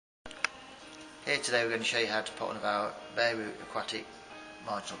Here today we're going to show you how to put one of our bare root aquatic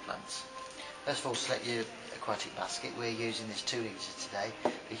marginal plants. First of all, select your aquatic basket. We're using this 2 litres today.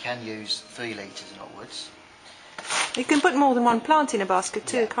 You can use 3 litres and upwards. You can put more than one plant in a basket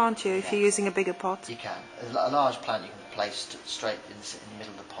too, Yeah. can't you, if you're using a bigger pot? You can. A large plant you can place straight in the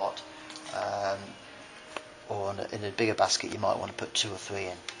middle of the pot, or in a bigger basket you might want to put 2 or 3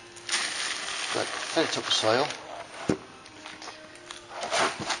 in. But fill it up with soil.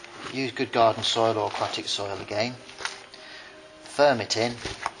 Use good garden soil or aquatic soil again. Firm it in.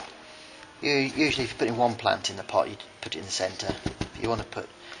 Usually if you're putting one plant in the pot, you put it in the centre. If you want to put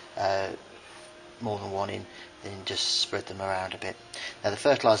more than one in, then just spread them around a bit. Now the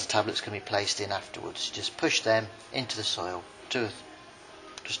fertiliser tablets can be placed in afterwards. Just push them into the soil, just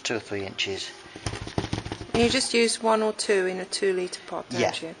 2 or 3 inches. You just use 1 or 2 in a 2 litre pot,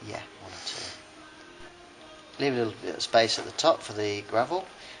 don't you? Yeah, 1 or 2. Leave a little bit of space at the top for the gravel,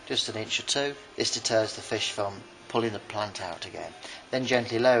 just an inch or 2. This deters the fish from pulling the plant out again. Then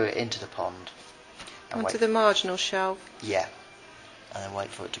gently lower it into the pond. And Onto the marginal shelf. Yeah, and then wait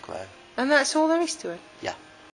for it to grow. And that's all there is to it? Yeah.